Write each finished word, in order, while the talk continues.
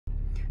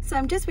So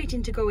I'm just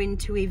waiting to go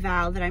into a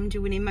val that I'm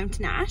doing in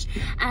Mountain Ash,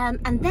 and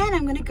then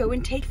I'm going to go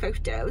and take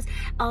photos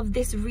of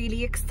this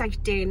really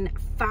exciting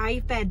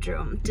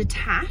 5-bedroom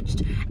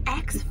detached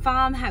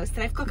ex-farmhouse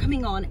that I've got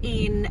coming on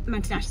in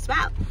Mountain Ash as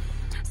well.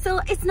 So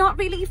it's not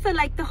really for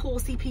like the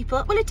horsey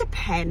people. Well, it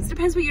depends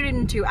what you're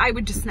into. I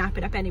would just snap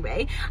it up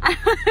anyway,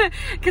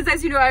 because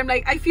as you know,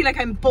 I feel like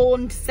I'm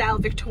born to sell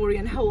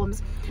Victorian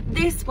homes.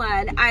 This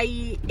one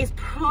is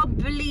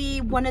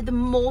probably one of the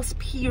most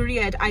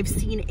period I've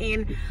seen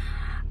in,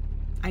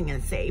 I'm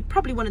gonna say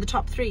probably one of the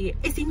top 3.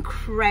 It's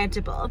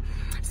incredible.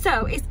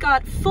 So it's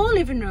got 4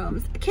 living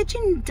rooms, a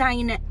kitchen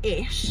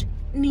diner-ish,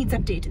 needs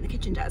updating, the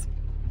kitchen does.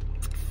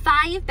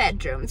 5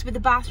 bedrooms with a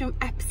bathroom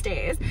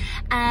upstairs.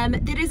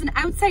 There is an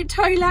outside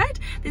toilet,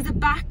 there's a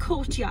back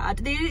courtyard,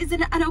 there is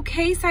an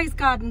okay sized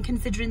garden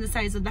considering the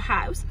size of the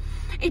house.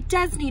 It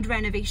does need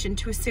renovation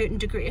to a certain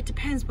degree, it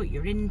depends what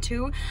you're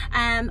into.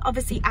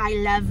 Obviously I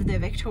love the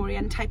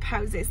Victorian type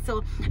houses,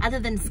 so other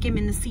than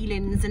skimming the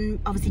ceilings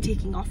and obviously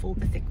taking off all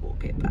the thick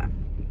wallpaper,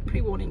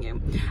 pre-warning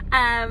you,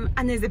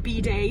 and there's a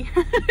bidet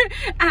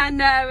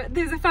and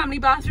there's a family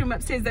bathroom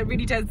upstairs that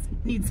really does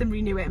need some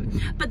renewing,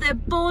 but the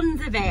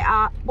bones of it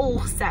are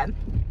awesome.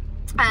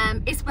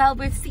 It's well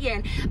worth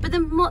seeing. But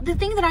the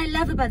thing that I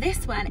love about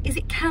this one is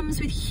it comes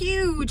with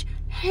huge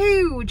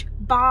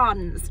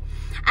barns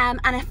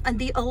and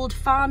the old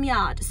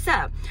farmyard.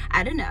 So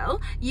I don't know,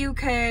 you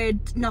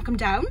could knock them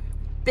down,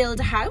 build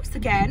a house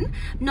again,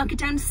 knock it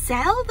down,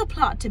 sell the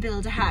plot to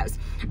build a house,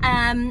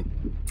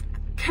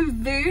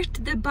 convert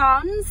the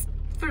barns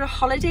for a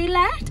holiday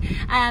let.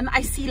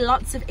 I see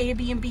lots of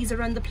Airbnbs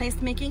around the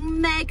place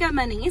making mega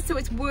money, so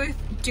it's worth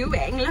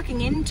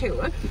looking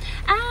into.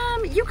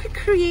 You could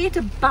create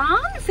a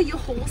barn for your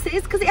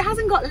horses because it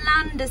hasn't got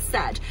land as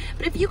such,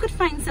 but if you could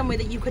find somewhere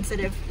that you could sort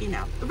of, you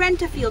know,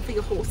 rent a field for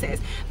your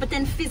horses, but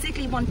then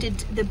physically wanted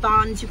the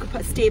barns, you could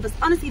put stables.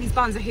 Honestly, these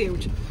barns are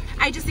huge.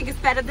 I just think it's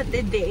better that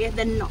they're there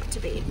than not to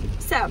be.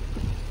 So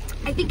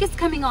I think it's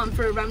coming on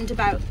for around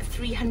about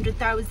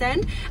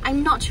 300,000.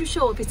 I'm not too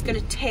sure if it's going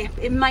to tip.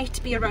 It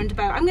might be around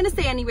about, I'm going to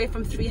say anywhere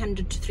from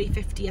 300 to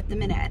 350 at the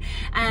minute.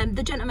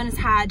 The gentleman has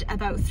had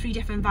about 3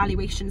 different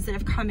valuations that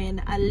have come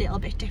in a little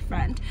bit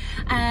different.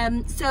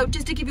 So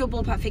just to give you a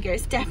ballpark figure,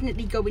 it's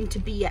definitely going to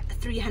be at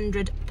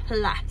 300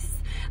 plus,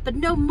 but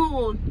no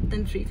more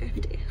than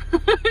 350.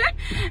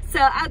 So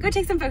I'll go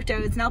take some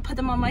photos and I'll put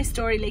them on my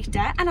story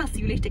later, and I'll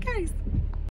see you later, guys.